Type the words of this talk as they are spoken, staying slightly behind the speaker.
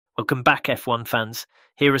Welcome back, F1 fans.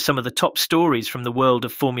 Here are some of the top stories from the world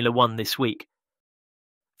of Formula One this week.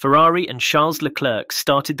 Ferrari and Charles Leclerc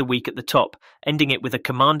started the week at the top, ending it with a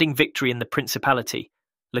commanding victory in the Principality.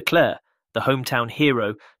 Leclerc, the hometown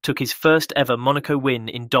hero, took his first ever Monaco win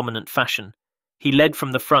in dominant fashion. He led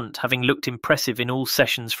from the front, having looked impressive in all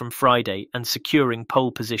sessions from Friday and securing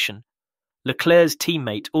pole position. Leclerc's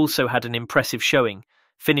teammate also had an impressive showing,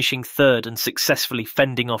 finishing third and successfully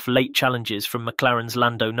fending off late challenges from McLaren's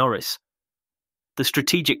Lando Norris. The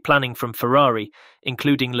strategic planning from Ferrari,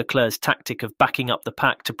 including Leclerc's tactic of backing up the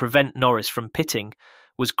pack to prevent Norris from pitting,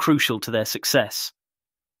 was crucial to their success.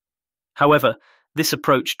 However, this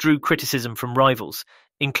approach drew criticism from rivals,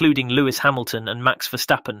 including Lewis Hamilton and Max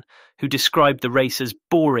Verstappen, who described the race as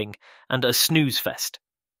boring and a snooze fest.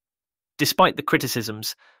 Despite the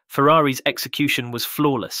criticisms, Ferrari's execution was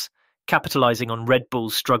flawless, capitalizing on Red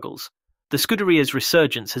Bull's struggles. The Scuderia's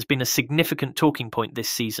resurgence has been a significant talking point this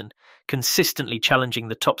season, consistently challenging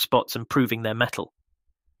the top spots and proving their mettle.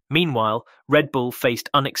 Meanwhile, Red Bull faced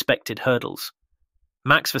unexpected hurdles.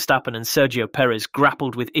 Max Verstappen and Sergio Perez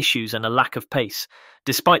grappled with issues and a lack of pace.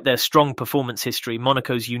 Despite their strong performance history,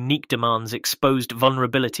 Monaco's unique demands exposed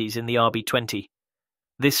vulnerabilities in the RB20.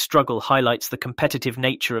 This struggle highlights the competitive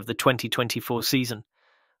nature of the 2024 season,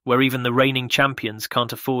 where even the reigning champions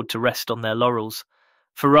can't afford to rest on their laurels.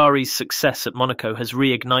 Ferrari's success at Monaco has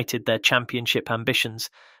reignited their championship ambitions,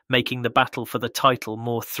 making the battle for the title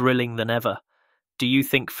more thrilling than ever. Do you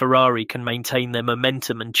think Ferrari can maintain their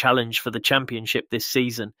momentum and challenge for the championship this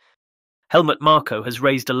season? Helmut Marko has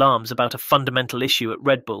raised alarms about a fundamental issue at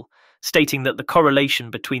Red Bull, stating that the correlation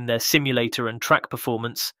between their simulator and track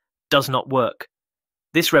performance does not work.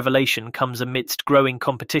 This revelation comes amidst growing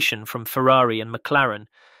competition from Ferrari and McLaren,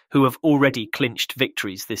 who have already clinched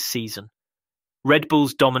victories this season. Red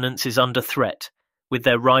Bull's dominance is under threat, with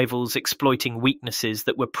their rivals exploiting weaknesses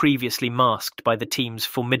that were previously masked by the team's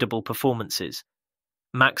formidable performances.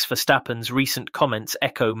 Max Verstappen's recent comments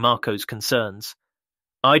echo Marko's concerns.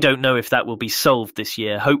 "I don't know if that will be solved this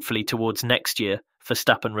year, hopefully towards next year,"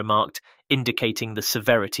 Verstappen remarked, indicating the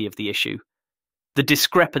severity of the issue. The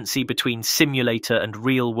discrepancy between simulator and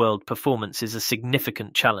real-world performance is a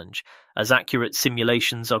significant challenge, as accurate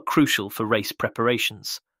simulations are crucial for race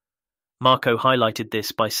preparations. Marko highlighted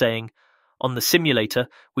this by saying, "On the simulator,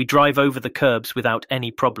 we drive over the curbs without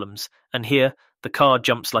any problems, and here, the car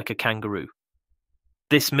jumps like a kangaroo."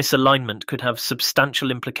 This misalignment could have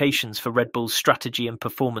substantial implications for Red Bull's strategy and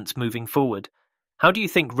performance moving forward. How do you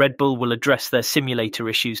think Red Bull will address their simulator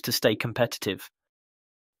issues to stay competitive?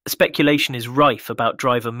 Speculation is rife about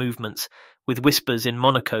driver movements, with whispers in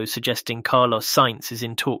Monaco suggesting Carlos Sainz is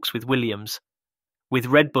in talks with Williams. With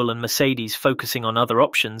Red Bull and Mercedes focusing on other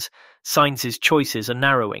options, Sainz's choices are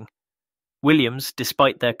narrowing. Williams,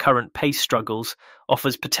 despite their current pace struggles,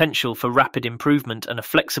 offers potential for rapid improvement and a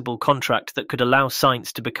flexible contract that could allow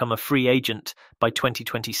Sainz to become a free agent by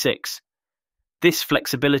 2026. This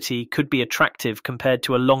flexibility could be attractive compared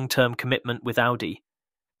to a long-term commitment with Audi.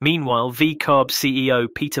 Meanwhile, V-Carb CEO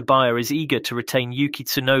Peter Bayer is eager to retain Yuki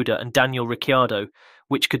Tsunoda and Daniel Ricciardo,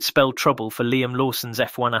 which could spell trouble for Liam Lawson's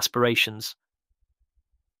F1 aspirations.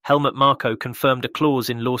 Helmut Marko confirmed a clause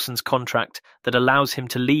in Lawson's contract that allows him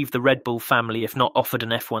to leave the Red Bull family if not offered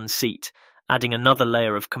an F1 seat, adding another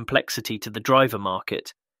layer of complexity to the driver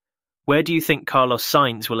market. Where do you think Carlos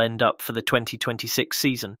Sainz will end up for the 2026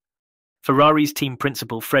 season? Ferrari's team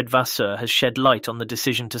principal Fred Vasseur has shed light on the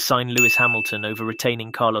decision to sign Lewis Hamilton over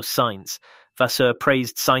retaining Carlos Sainz. Vasseur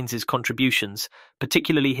praised Sainz's contributions,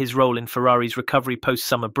 particularly his role in Ferrari's recovery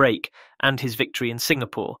post-summer break and his victory in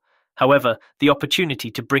Singapore. However, the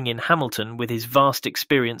opportunity to bring in Hamilton with his vast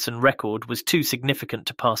experience and record was too significant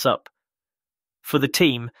to pass up. For the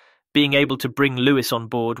team, being able to bring Lewis on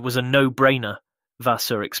board was a no-brainer,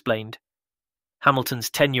 Vasseur explained. Hamilton's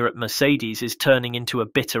tenure at Mercedes is turning into a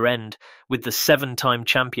bitter end, with the seven-time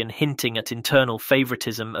champion hinting at internal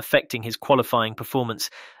favouritism affecting his qualifying performance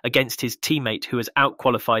against his teammate who has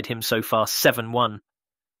outqualified him so far 7-1.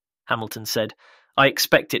 Hamilton said, "I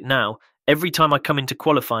expect it now. Every time I come into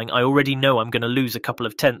qualifying, I already know I'm going to lose a couple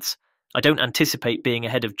of tenths. I don't anticipate being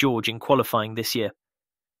ahead of George in qualifying this year."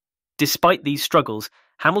 Despite these struggles,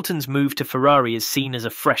 Hamilton's move to Ferrari is seen as a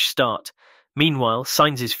fresh start. Meanwhile,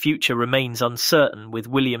 Sainz's future remains uncertain, with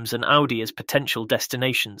Williams and Audi as potential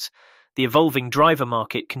destinations. The evolving driver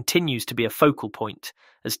market continues to be a focal point,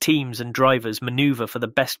 as teams and drivers manoeuvre for the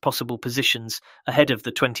best possible positions ahead of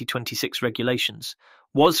the 2026 regulations.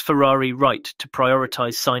 Was Ferrari right to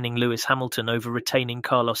prioritise signing Lewis Hamilton over retaining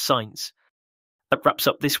Carlos Sainz? That wraps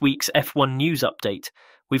up this week's F1 news update.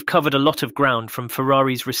 We've covered a lot of ground, from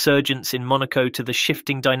Ferrari's resurgence in Monaco to the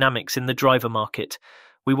shifting dynamics in the driver market.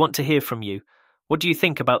 We want to hear from you. What do you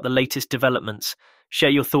think about the latest developments? Share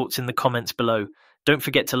your thoughts in the comments below. Don't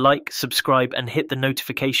forget to like, subscribe, and hit the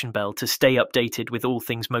notification bell to stay updated with all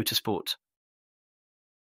things motorsport.